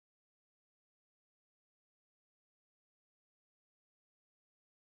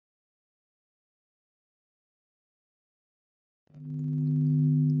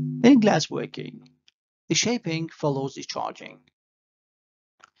In glassworking, the shaping follows the charging.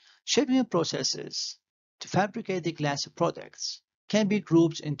 Shaping processes to fabricate the glass products can be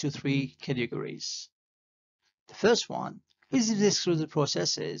grouped into three categories. The first one is the discrete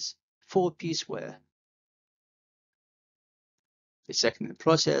processes for pieceware. The second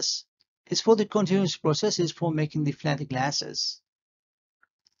process is for the continuous processes for making the flat glasses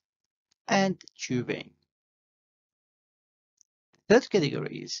and tubing. The third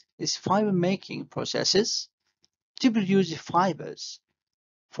category is fiber making processes to produce the fibers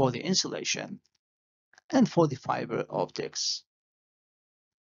for the insulation and for the fiber optics.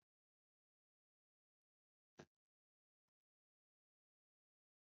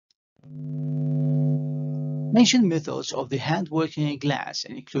 Ancient methods of the handworking in glass,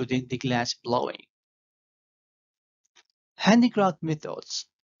 including the glass blowing. Handicraft methods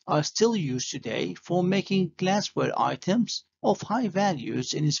are still used today for making glassware items of high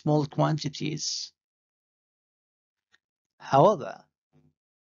values in small quantities. However,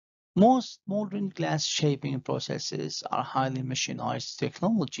 most modern glass shaping processes are highly machinized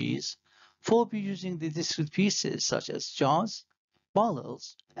technologies for producing the discrete pieces such as jars,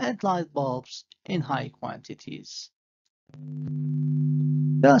 bottles, and light bulbs in high quantities.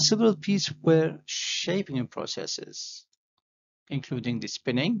 There are several pieceware shaping processes, including the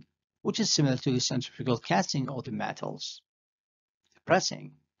spinning, which is similar to the centrifugal casting of the metals, the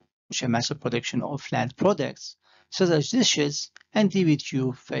pressing, which is a mass production of flat products such as dishes and TV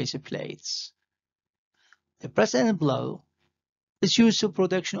tube face plates. The press and blow is used for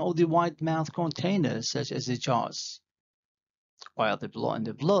production of the wide mouth containers such as the jars, while the blow and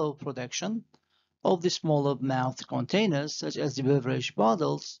the blow production of the smaller mouth containers such as the beverage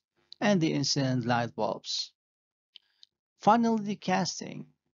bottles and the instant light bulbs. Finally, the casting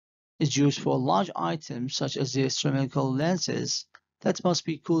is used for large items such as the astronomical lenses that must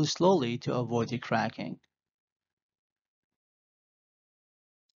be cooled slowly to avoid the cracking.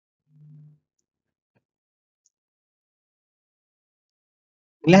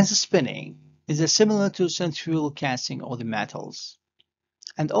 Glass spinning is similar to centrifugal casting of the metals,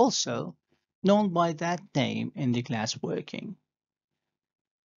 and also known by that name in the glassworking.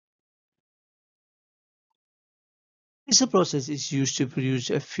 This process is used to produce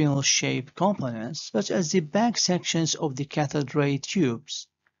a funnel-shaped components such as the back sections of the cathode ray tubes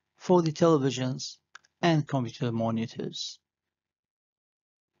for the televisions and computer monitors.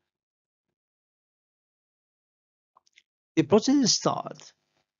 The process starts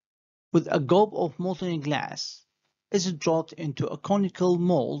with a gob of molten glass is dropped into a conical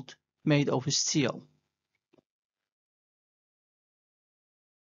mold made of steel.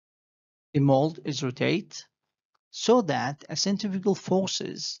 The mold is rotated so that a centrifugal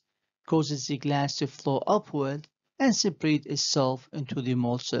forces causes the glass to flow upward and separate itself into the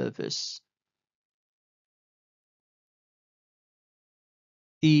mold surface.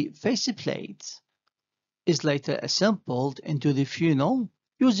 The faceplate is later assembled into the funnel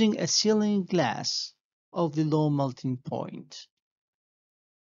using a sealing glass of the low melting point.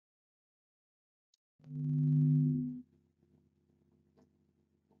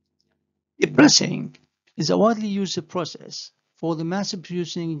 The pressing is a widely used process for the mass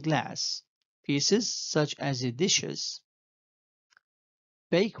producing glass pieces such as the dishes,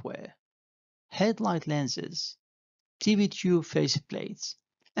 bakeware, headlight lenses, TV tube faceplates,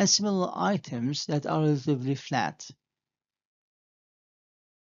 and similar items that are relatively flat.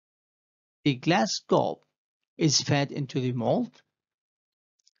 The glass gob is fed into the mold,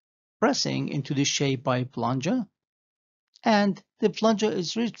 pressing into the shape by plunger, and the plunger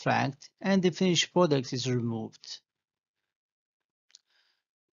is retracted and the finished product is removed.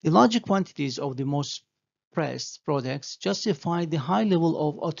 The larger quantities of the most pressed products justify the high level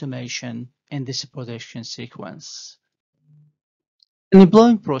of automation in this production sequence. In the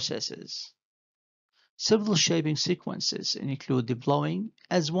blowing processes, several shaping sequences include the blowing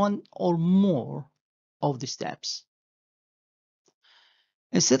as one or more of the steps.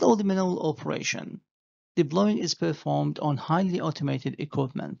 Instead of the manual operation, the blowing is performed on highly automated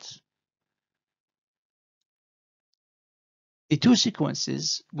equipment. The two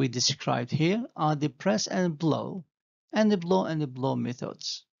sequences we described here are the press and blow and the blow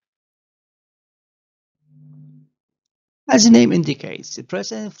methods. As the name indicates, the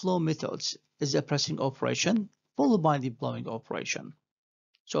press and flow methods is a pressing operation followed by the blowing operation.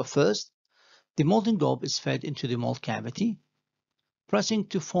 So first, the molten gob is fed into the mold cavity, pressing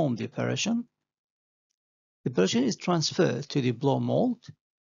to form the operation. The operation is transferred to the blow mold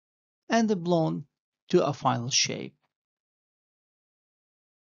and the blown to a final shape.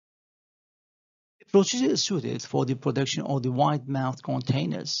 Procedure is suited for the production of the wide mouth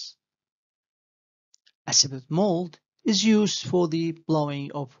containers. A separate mold is used for the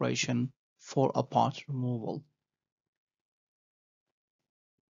blowing operation for a part removal.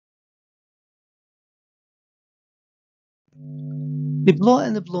 The blow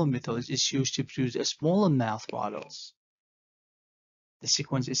and the blow method is used to produce a smaller mouth bottles. The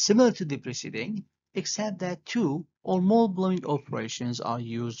sequence is similar to the preceding, except that two or more blowing operations are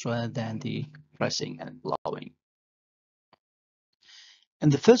used rather than the pressing and blowing. In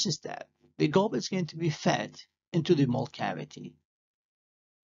the first step, the gob is going to be fed into the mold cavity.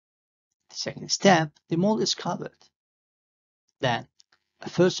 The second step, the mold is covered. Then, a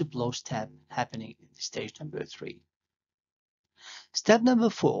first blow step happening in stage number 3. Step number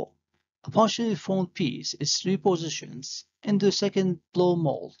 4, a partially formed piece is repositioned in the second blow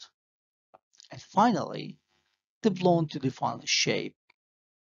mold. And finally, the blown to the final shape.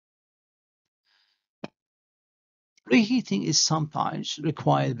 Reheating is sometimes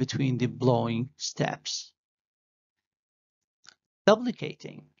required between the blowing steps.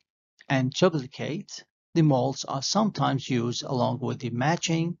 Duplicating and duplicate the molds are sometimes used along with the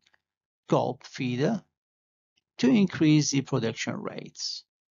matching gulp feeder to increase the production rates.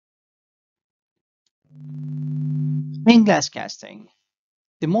 In glass casting,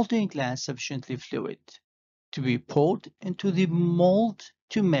 the molten glass sufficiently fluid to be poured into the mold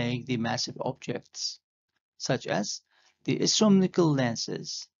to make the massive objects, such as the astronomical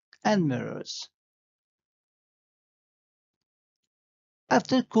lenses and mirrors.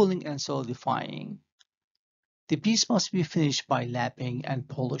 After cooling and solidifying, the piece must be finished by lapping and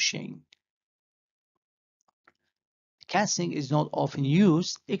polishing. Casting is not often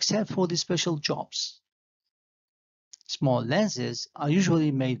used except for the special jobs. Small lenses are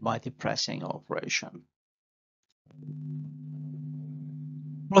usually made by the pressing operation.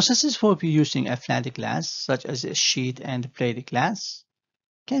 Processes for producing a flat glass, such as a sheet and plate glass,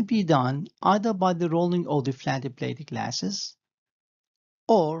 can be done either by the rolling of the flat plate glasses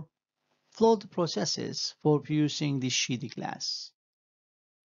or float processes for producing the sheet glass.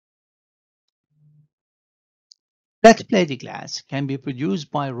 Flat plate glass can be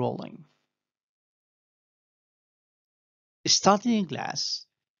produced by rolling. Starting glass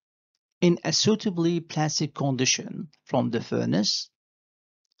in a suitably plastic condition from the furnace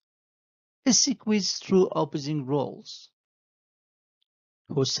is squeezed through opposing rolls,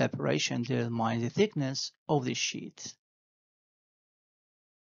 whose separation determines the thickness of the sheet.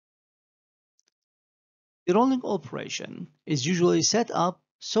 The rolling operation is usually set up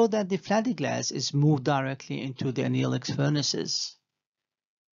so that the flat glass is moved directly into the annealing furnaces.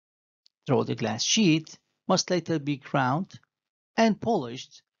 The rolled glass sheet must later be ground and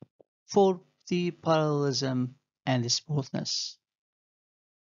polished for the parallelism and the smoothness.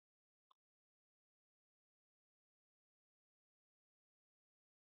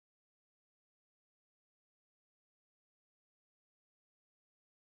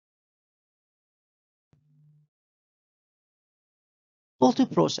 Floating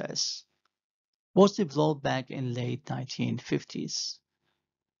process was developed back in late 1950s.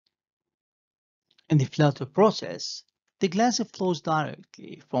 In the floater process, the glass flows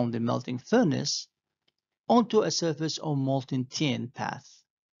directly from the melting furnace onto a surface of molten tin path.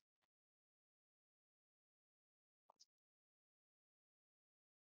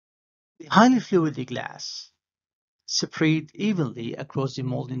 The highly fluid glass spread evenly across the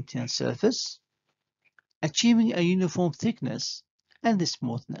molten tin surface, achieving a uniform thickness and the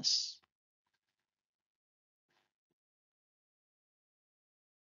smoothness.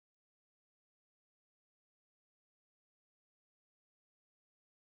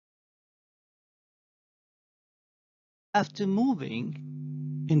 After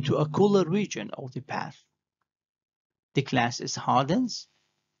moving into a cooler region of the path, the glass is hardened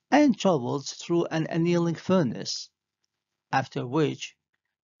and travels through an annealing furnace, after which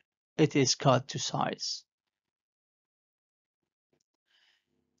it is cut to size.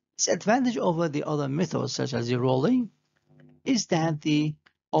 Its advantage over the other methods such as the rolling is that the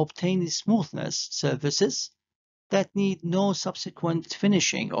obtained smoothness surfaces that need no subsequent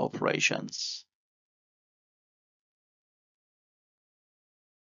finishing operations.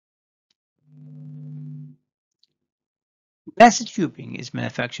 Glass tubing is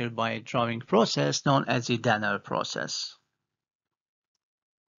manufactured by a drawing process known as the Danner process.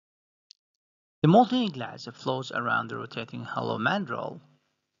 The molten glass flows around the rotating hollow mandrel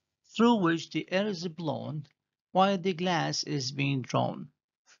through which the air is blown while the glass is being drawn.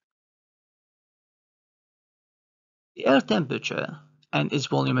 The air temperature and its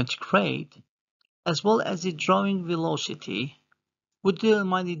volumetric rate, as well as the drawing velocity, would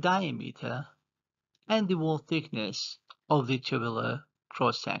determine the diameter and the wall thickness of the tubular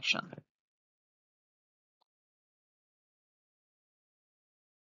cross-section.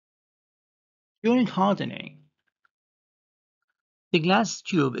 During hardening, the glass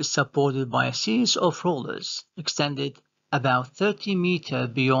tube is supported by a series of rollers extended about 30 meters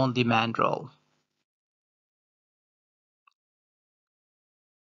beyond the mandrel.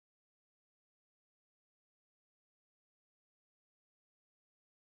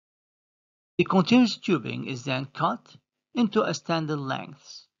 The continuous tubing is then cut into a standard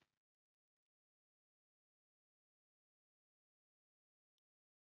length.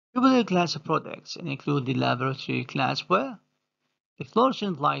 Tubular glass products include the laboratory glassware, the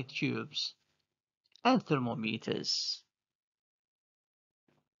fluorescent light tubes, and thermometers.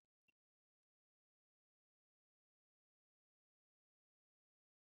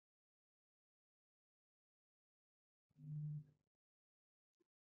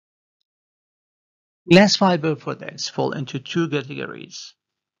 Glass fiber products fall into two categories,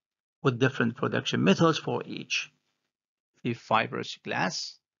 with different production methods for each. The fibrous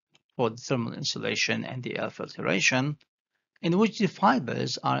glass, for the thermal insulation and the air filtration, in which the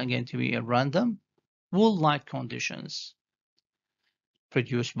fibers are going to be in random, wool-like conditions,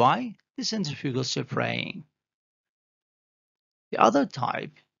 produced by the centrifugal spraying. The other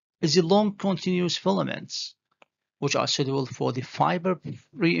type is the long continuous filaments, which are suitable for the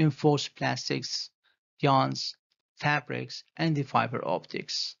fiber-reinforced plastics, yarns, fabrics, and the fiber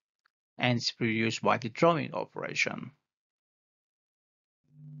optics, and it's produced by the drawing operation.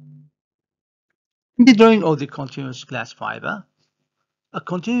 In the drawing of the continuous glass fiber, a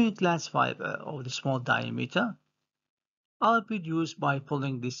continuous glass fiber of the small diameter are produced by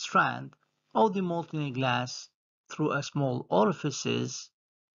pulling the strand of the molten glass through a small orifices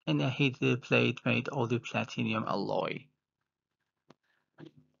in a heated plate made of the platinum alloy.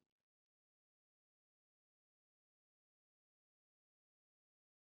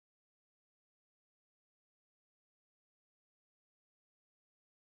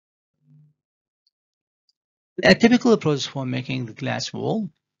 A typical process for making the glass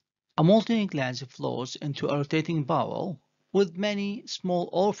wool, a molten glass flows into a rotating bowl with many small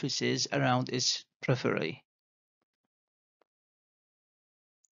orifices around its periphery.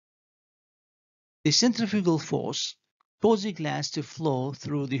 The centrifugal force causes the glass to flow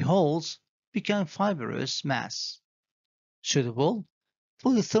through the holes, become fibrous mass, suitable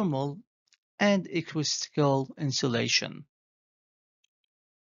for the thermal and acoustical insulation.